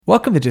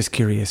Welcome to Just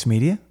Curious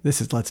Media.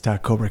 This is Let's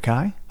Talk Cobra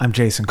Kai. I'm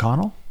Jason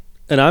Connell.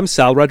 And I'm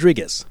Sal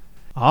Rodriguez.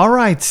 All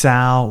right,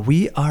 Sal,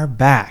 we are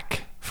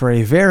back for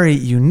a very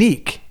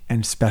unique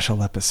and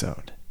special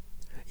episode.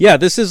 Yeah,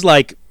 this is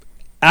like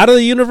out of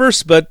the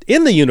universe, but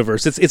in the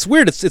universe. It's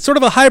weird. It's sort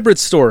of a hybrid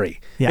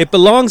story. Yeah. It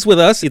belongs with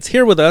us. It's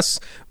here with us,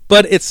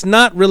 but it's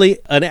not really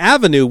an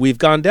avenue we've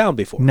gone down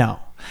before. No.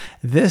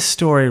 This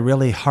story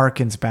really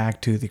harkens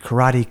back to the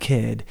Karate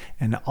Kid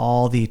and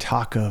all the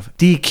talk of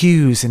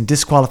DQs and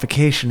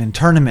disqualification in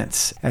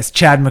tournaments, as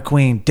Chad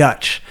McQueen,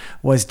 Dutch,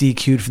 was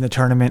DQ'd from the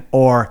tournament,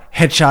 or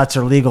headshots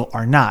are legal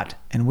or not.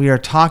 And we are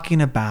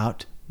talking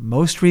about,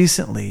 most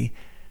recently,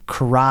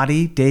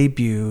 karate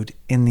debuted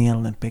in the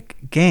Olympic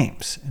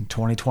Games in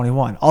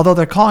 2021. Although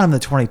they're calling them the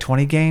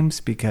 2020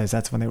 Games because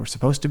that's when they were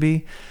supposed to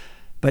be.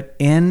 But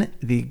in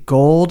the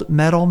gold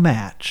medal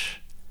match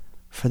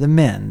for the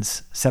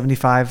men's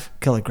 75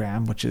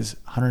 kilogram, which is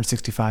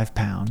 165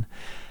 pound,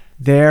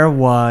 there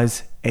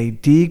was a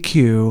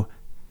DQ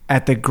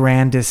at the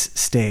grandest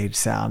stage,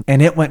 Sal,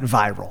 and it went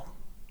viral.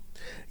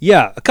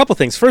 Yeah, a couple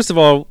things. First of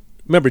all,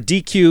 remember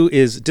DQ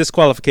is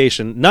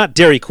disqualification, not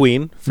Dairy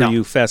Queen for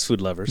you fast food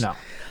lovers. No.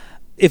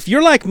 If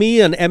you're like me,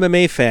 an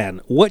MMA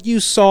fan, what you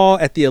saw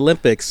at the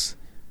Olympics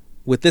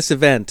with this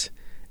event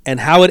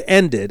and how it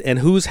ended and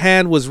whose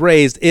hand was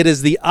raised, it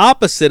is the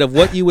opposite of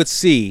what you would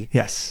see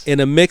Yes. in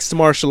a mixed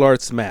martial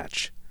arts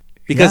match.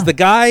 Because the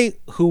guy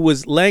who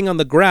was laying on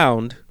the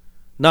ground,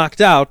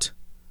 knocked out,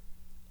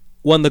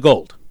 won the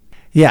gold.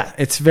 Yeah,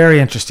 it's very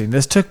interesting.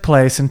 This took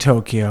place in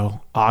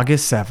Tokyo,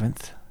 August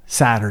 7th,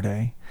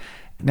 Saturday.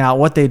 Now,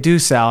 what they do,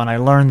 Sal, and I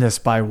learned this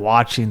by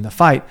watching the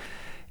fight,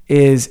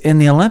 is in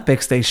the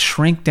Olympics, they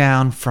shrink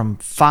down from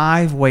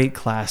 5 weight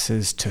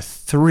classes to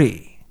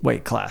 3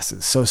 weight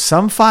classes. So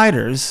some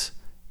fighters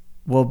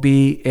will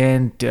be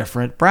in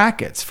different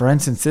brackets. For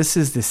instance, this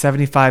is the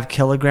 75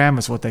 kilogram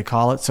is what they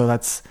call it. So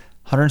that's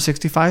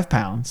 165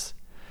 pounds.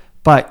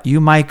 But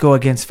you might go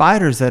against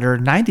fighters that are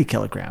 90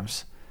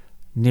 kilograms,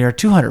 near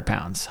 200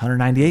 pounds,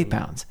 198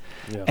 pounds.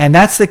 Yeah. And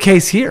that's the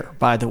case here,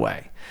 by the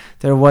way.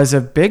 There was a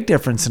big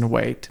difference in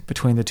weight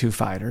between the two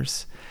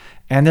fighters.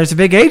 And there's a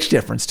big age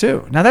difference,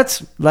 too. Now,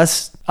 that's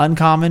less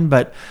uncommon,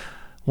 but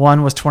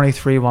one was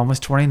 23, one was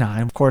 29.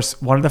 Of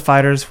course, one of the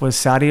fighters was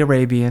Saudi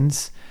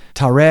Arabian's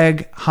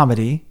Tarek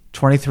Hamadi,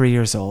 23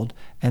 years old,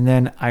 and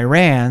then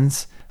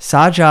Iran's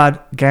Sajjad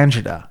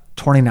Ganjida,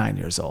 29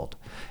 years old.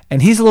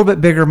 And he's a little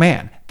bit bigger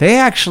man. They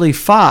actually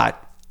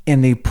fought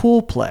in the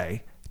pool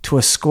play to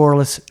a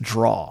scoreless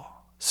draw.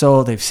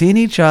 So they've seen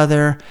each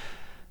other,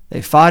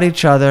 they fought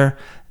each other.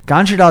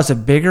 Ganjida's a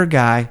bigger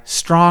guy,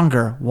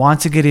 stronger,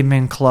 wants to get him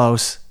in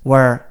close,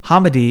 where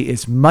Hamadi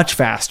is much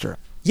faster.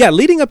 Yeah,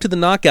 leading up to the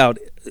knockout,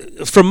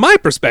 from my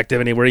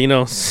perspective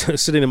anyway,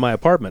 sitting in my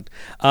apartment,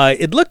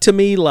 it looked to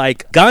me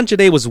like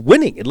Ganjide was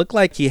winning. It looked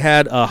like he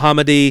had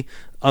Hamadi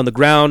on the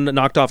ground,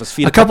 knocked off his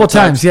feet a couple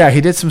times. Yeah,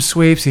 he did some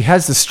sweeps. He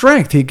has the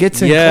strength. He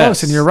gets in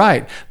close, and you're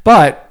right.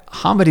 But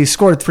Hamadi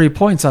scored 3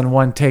 points on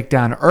one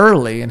takedown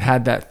early and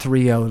had that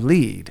 3-0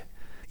 lead.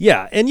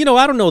 Yeah, and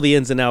I don't know the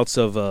ins and outs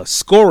of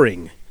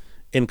scoring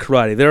in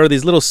karate. There are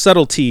these little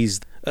subtleties.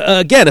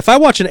 Again, if I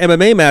watch an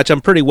MMA match,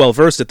 I'm pretty well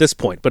versed at this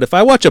point. But if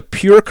I watch a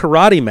pure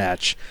karate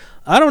match,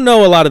 I don't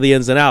know a lot of the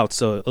ins and outs,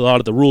 so a lot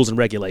of the rules and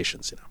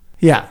regulations.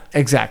 Yeah,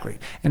 exactly.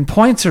 And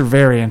points are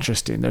very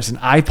interesting. There's an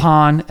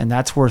ippon, and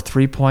that's worth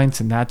 3 points,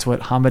 and that's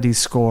what Hamadi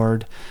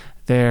scored.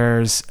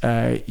 There's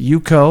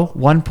Yuko,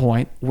 1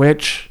 point,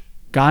 which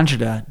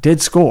Ganjida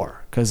did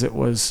score because it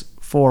was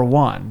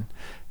 4-1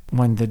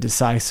 when the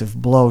decisive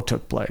blow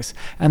took place.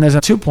 And there's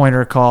a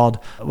 2-pointer called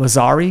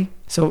Wazari.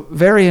 So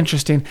very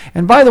interesting.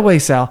 And by the way,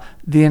 Sal,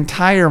 the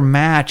entire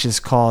match is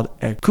called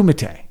a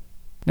kumite.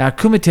 Now,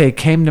 kumite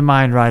came to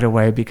mind right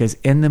away because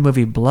in the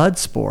movie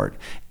Bloodsport,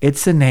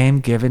 it's the name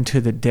given to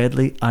the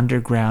deadly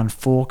underground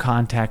full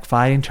contact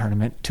fighting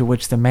tournament to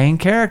which the main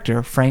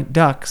character, Frank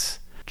Dux,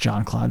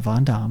 Jean-Claude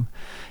Van Damme,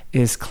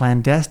 is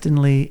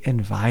clandestinely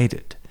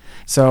invited.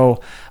 So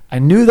I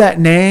knew that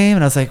name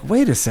and I was like,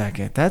 wait a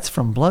second, that's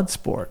from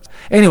Bloodsport.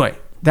 Anyway,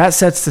 that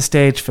sets the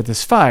stage for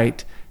this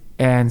fight.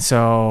 And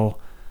so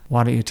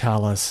why don't you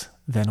tell us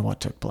then what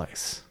took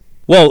place?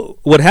 Well,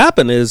 what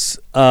happened is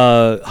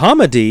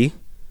Hamadi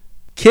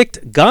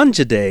kicked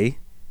Ganjide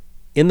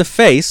in the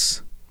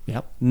face,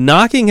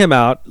 knocking him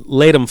out,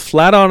 laid him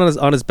flat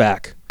on his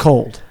back.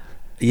 Cold.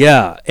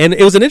 Yeah, and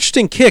it was an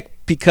interesting kick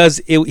because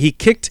he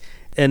kicked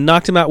and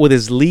knocked him out with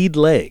his lead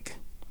leg.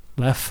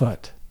 Left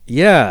foot.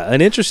 Yeah,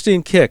 an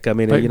interesting kick. I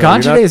mean, but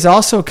Ganjide is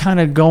also kind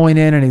of going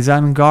in and he's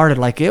unguarded.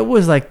 Like, it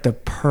was like the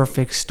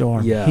perfect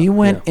storm. Yeah, he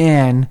went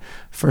in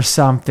for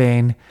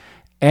something,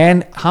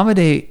 and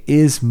Hamadi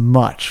is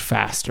much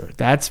faster.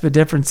 That's the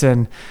difference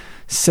in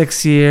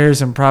 6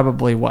 years and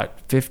probably,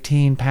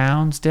 15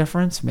 pounds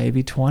difference,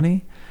 maybe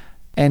 20?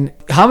 And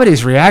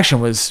Hamadi's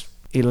reaction was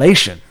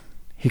elation.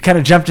 He kind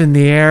of jumped in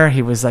the air.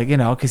 He was like,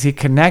 because he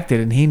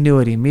connected and he knew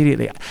it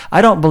immediately.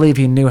 I don't believe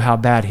he knew how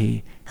bad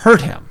he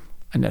hurt him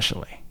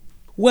initially.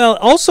 Well,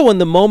 also in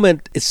the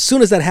moment, as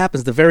soon as that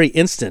happens, the very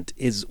instant,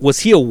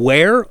 was he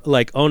aware?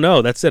 Like, oh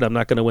no, that's it, I'm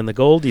not going to win the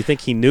gold? Do you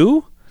think he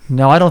knew?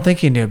 No, I don't think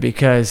he knew,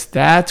 because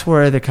that's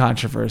where the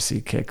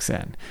controversy kicks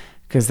in.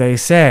 Because they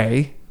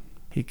say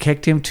he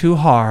kicked him too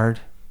hard,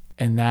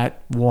 and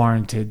that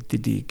warranted the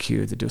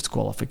DQ, the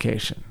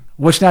disqualification.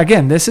 Which, now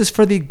again, this is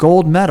for the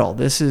gold medal.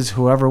 This is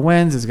whoever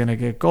wins is going to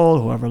get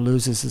gold. Whoever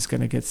loses is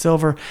going to get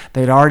silver.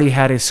 They'd already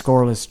had a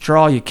scoreless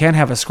draw. You can't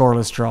have a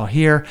scoreless draw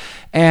here.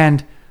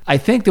 And I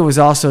think there was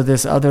also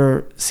this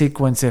other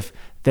sequence if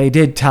they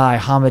did tie.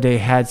 Hamadeh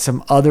had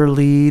some other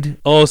lead.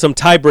 Oh, some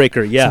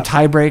tiebreaker, yeah. Some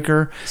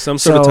tiebreaker. Some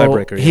sort of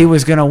tiebreaker, yeah. He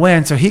was going to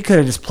win, so he could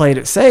have just played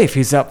it safe.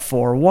 He's up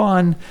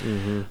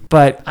 4-1.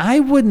 But I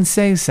wouldn't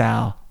say,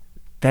 Sal,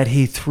 that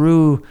he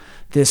threw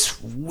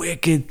this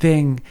wicked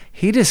thing.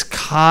 He just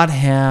caught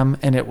him,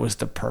 and it was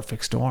the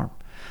perfect storm.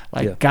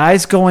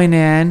 Guy's going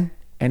in,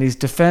 and he's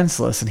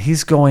defenseless, and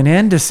he's going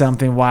into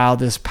something while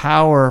this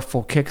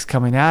powerful kick's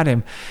coming at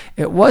him.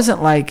 It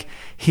wasn't like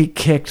he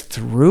kicked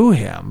through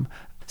him.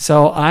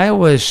 So I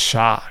was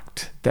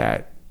shocked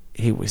that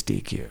he was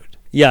DQ'd.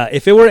 Yeah,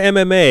 if it were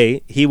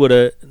MMA, he would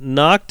have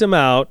knocked him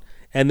out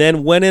and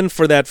then went in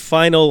for that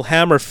final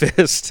hammer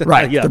fist.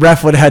 Right. Yeah. The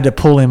ref would have had to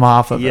pull him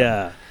off of it.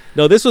 Yeah.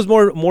 No, this was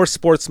more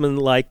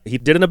sportsman-like. He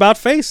did an about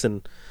face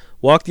and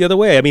walked the other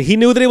way. I mean, he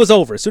knew that it was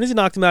over. As soon as he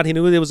knocked him out, he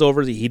knew that it was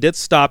over. He did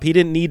stop. He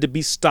didn't need to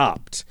be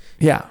stopped.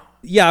 Yeah.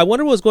 Yeah, I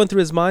wonder what was going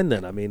through his mind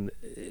then. I mean,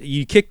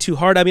 you kicked too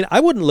hard. I mean,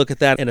 I wouldn't look at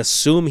that and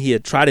assume he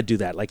had tried to do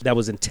that, like that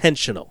was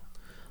intentional.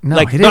 No,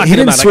 like he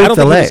didn't sweep I don't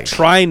the think leg. he was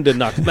trying to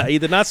knock him out. He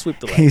did not sweep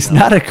the leg. He's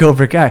not a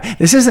Cobra Kai.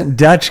 This isn't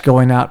Dutch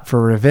going out for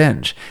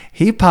revenge.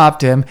 He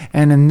popped him,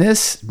 and in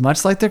this,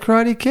 much like the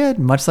Karate Kid,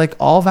 much like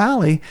All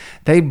Valley,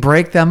 they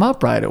break them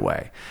up right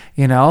away.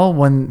 You know,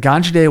 when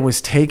Ganjide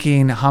was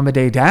taking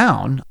Hamadeh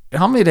down,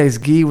 Hamadeh's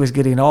gi was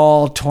getting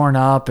all torn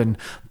up and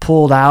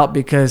pulled out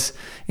because,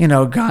 you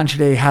know,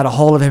 Ganjide had a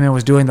hold of him and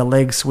was doing the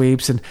leg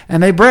sweeps,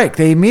 and they break.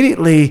 They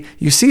immediately,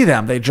 you see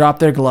them, they drop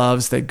their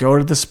gloves, they go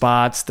to the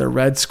spots, their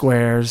red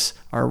squares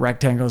or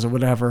rectangles or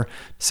whatever.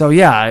 So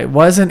yeah, it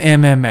wasn't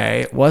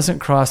MMA. It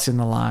wasn't crossing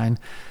the line.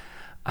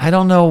 I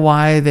don't know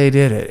why they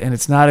did it, and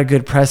it's not a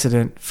good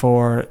precedent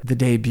for the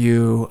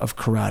debut of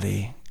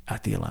karate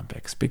at the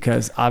Olympics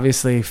because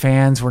obviously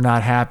fans were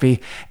not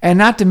happy. And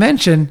not to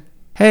mention,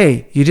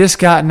 hey, you just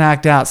got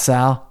knocked out,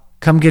 Sal.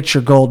 Come get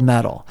your gold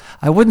medal.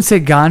 I wouldn't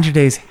say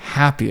Ganjide's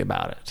happy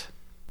about it.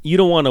 You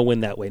don't want to win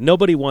that way.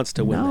 Nobody wants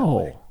to win that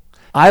way.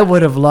 I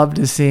would have loved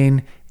to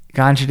seen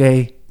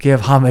Ganjide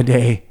give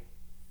Hamadeh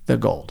the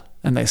gold,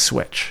 and they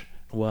switch.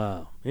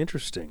 Wow,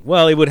 interesting.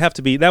 Well, it would have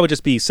to be, that would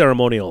just be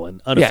ceremonial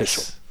and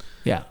unofficial. Yes.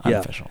 Yeah,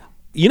 unofficial. Yeah.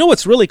 You know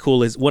what's really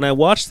cool is when I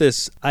watch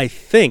this, I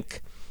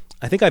think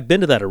I've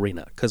been to that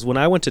arena because when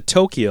I went to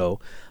Tokyo,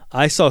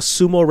 I saw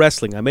sumo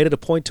wrestling. I made it a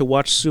point to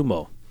watch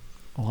sumo.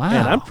 Wow.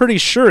 And I'm pretty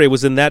sure it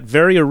was in that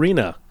very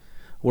arena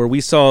where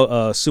we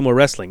saw sumo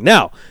wrestling.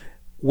 Now,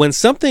 when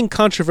something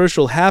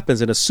controversial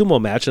happens in a sumo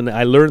match, and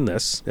I learned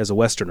this as a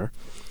Westerner,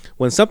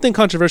 when something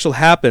controversial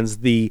happens,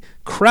 the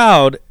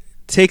crowd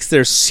takes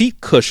their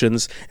seat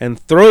cushions and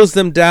throws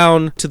them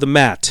down to the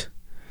mat.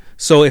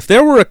 So if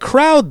there were a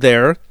crowd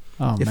there,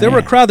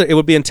 it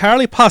would be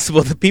entirely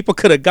possible that people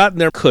could have gotten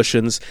their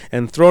cushions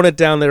and thrown it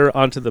down there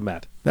onto the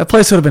mat. That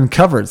place would have been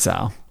covered,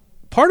 Sal.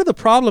 Part of the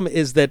problem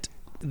is that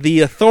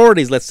the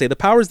authorities, let's say, the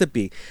powers that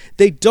be,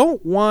 they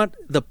don't want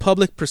the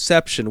public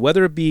perception,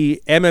 whether it be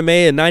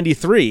MMA in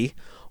 93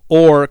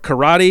 or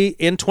karate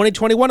in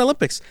 2021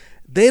 Olympics.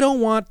 They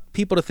don't want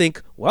people to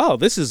think, wow,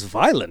 this is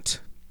violent.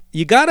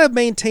 You got to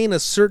maintain a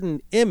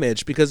certain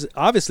image because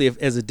obviously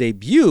as a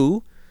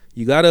debut,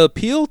 you got to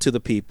appeal to the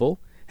people.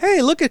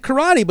 Hey, look at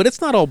karate, but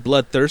it's not all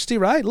bloodthirsty,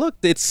 right? Look,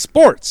 it's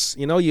sports.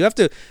 You know, you have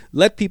to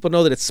let people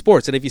know that it's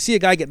sports. And if you see a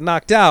guy get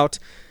knocked out,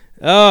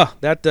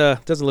 that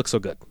doesn't look so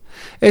good.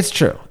 It's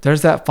true.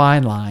 There's that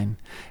fine line,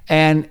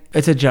 and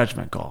it's a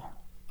judgment call.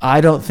 I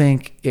don't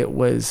think it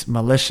was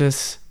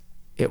malicious.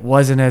 It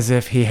wasn't as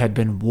if he had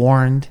been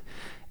warned,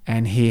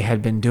 and he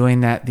had been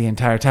doing that the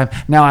entire time.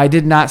 Now, I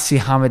did not see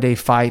Hamadeh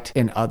fight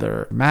in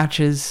other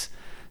matches,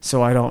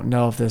 so I don't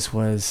know if this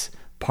was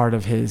part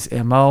of his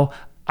MO.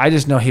 I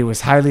just know he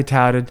was highly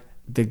touted.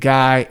 The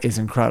guy is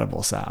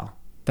incredible, Sal.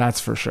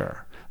 That's for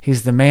sure.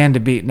 He's the man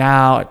to beat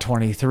now at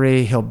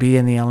 23. He'll be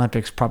in the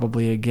Olympics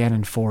probably again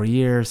in 4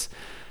 years.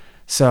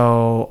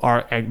 So,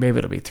 or maybe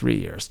it'll be 3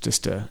 years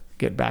just to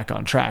get back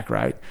on track,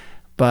 right?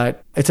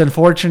 But it's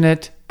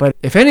unfortunate. But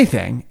if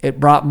anything, it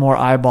brought more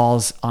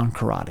eyeballs on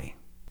karate.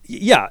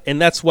 Yeah,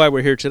 and that's why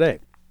we're here today.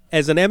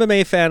 As an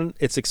MMA fan,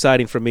 it's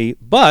exciting for me.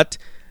 But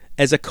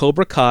as a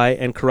Cobra Kai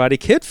and Karate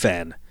Kid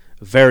fan,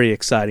 very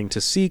exciting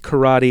to see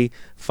karate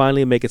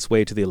finally make its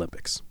way to the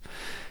Olympics.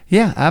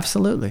 Yeah,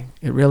 absolutely.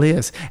 It really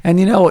is. And,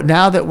 you know,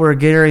 now that we're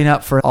gearing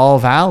up for All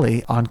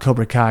Valley on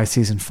Cobra Kai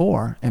Season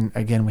 4, and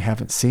again, we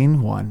haven't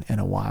seen one in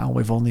a while.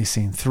 We've only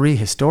seen 3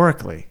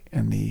 historically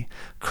in the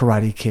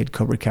Karate Kid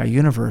Cobra Kai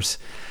universe.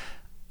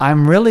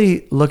 I'm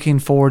really looking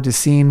forward to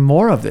seeing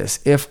more of this.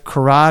 If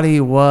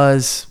karate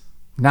was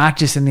not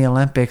just in the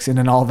Olympics and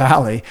in All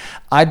Valley.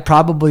 I'd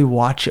probably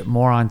watch it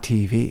more on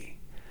TV.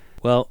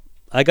 Well,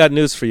 I got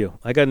news for you.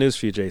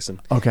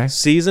 Jason. Okay.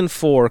 Season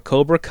 4,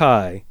 Cobra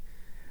Kai,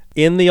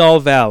 in the All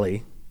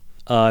Valley,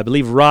 I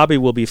believe Robbie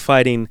will be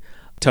fighting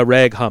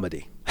Tarek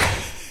Hamadi.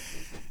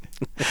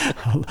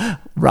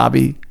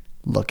 Robbie,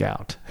 look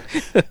out.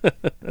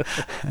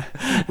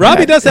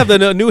 Robbie does have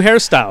the new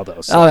hairstyle, though.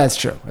 So. Oh, that's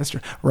true.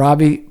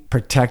 Robbie,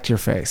 protect your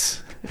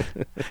face.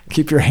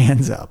 Keep your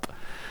hands up.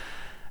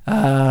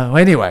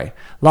 Anyway,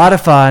 a lot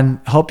of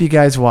fun. Hope you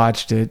guys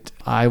watched it.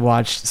 I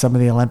watched some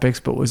of the Olympics,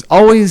 but was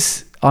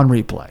always on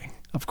replay,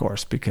 of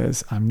course,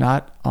 because I'm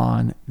not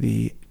on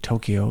the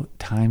Tokyo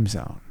time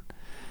zone.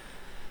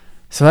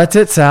 So that's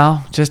it,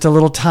 Sal. Just a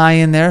little tie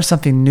in there,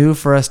 something new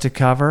for us to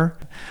cover.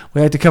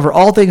 We had to cover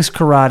all things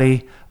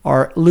karate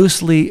are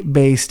loosely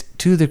based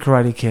to the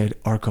Karate Kid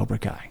or Cobra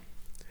Kai.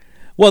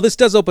 Well, this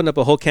does open up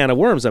a whole can of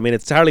worms. I mean,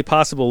 it's entirely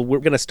possible we're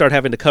going to start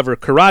having to cover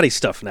karate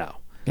stuff now.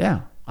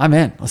 Yeah, I'm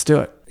in. Let's do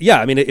it. Yeah,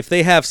 I mean, if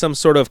they have some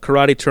sort of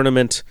karate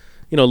tournament,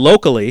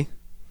 locally,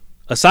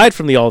 aside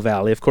from the All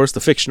Valley, of course, the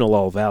fictional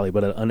All Valley,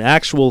 but an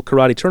actual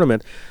karate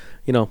tournament,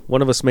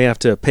 one of us may have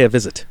to pay a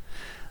visit.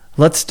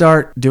 Let's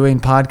start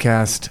doing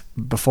podcast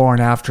before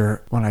and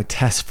after when I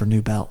test for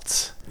new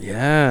belts.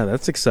 Yeah,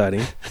 that's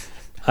exciting.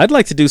 I'd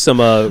like to do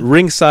some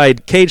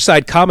ringside,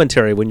 cage-side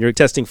commentary when you're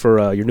testing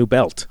for your new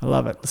belt. I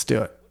love it. Let's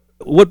do it.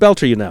 What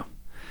belt are you now?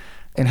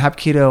 In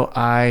Hapkido,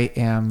 I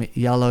am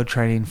yellow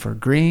training for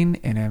green,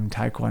 and in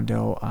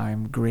Taekwondo,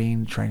 I'm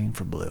green training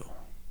for blue.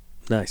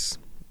 Nice.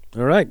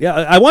 All right. Yeah,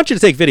 I want you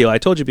to take video. I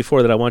told you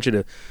before that I want you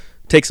to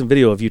take some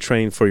video of you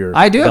training for your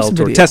belt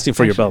or testing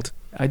for your belt.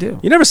 I do.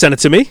 You never sent it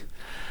to me.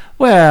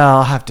 Well,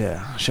 I'll have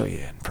to show you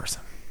in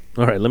person.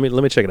 All right. Let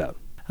me check it out.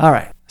 All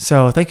right.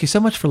 So thank you so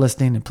much for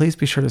listening, and please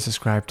be sure to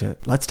subscribe to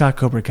Let's Talk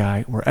Cobra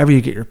Kai wherever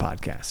you get your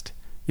podcast.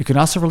 You can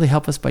also really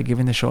help us by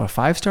giving the show a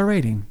 5-star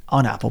rating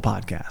on Apple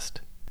Podcast.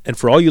 And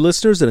for all you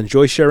listeners that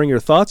enjoy sharing your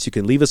thoughts, you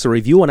can leave us a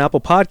review on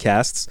Apple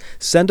Podcasts,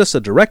 send us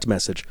a direct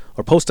message,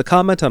 or post a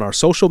comment on our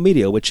social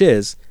media, which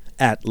is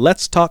at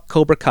Let's Talk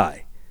Cobra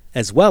Kai,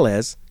 as well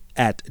as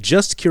at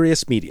Just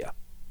Curious Media.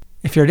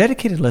 If you're a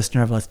dedicated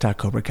listener of Let's Talk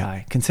Cobra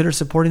Kai, consider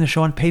supporting the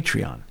show on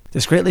Patreon.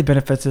 This greatly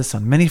benefits us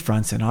on many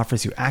fronts and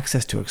offers you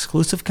access to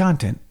exclusive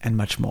content and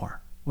much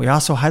more. We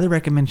also highly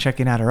recommend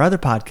checking out our other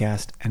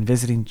podcast and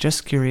visiting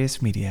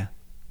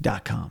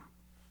justcuriousmedia.com.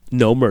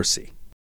 No mercy.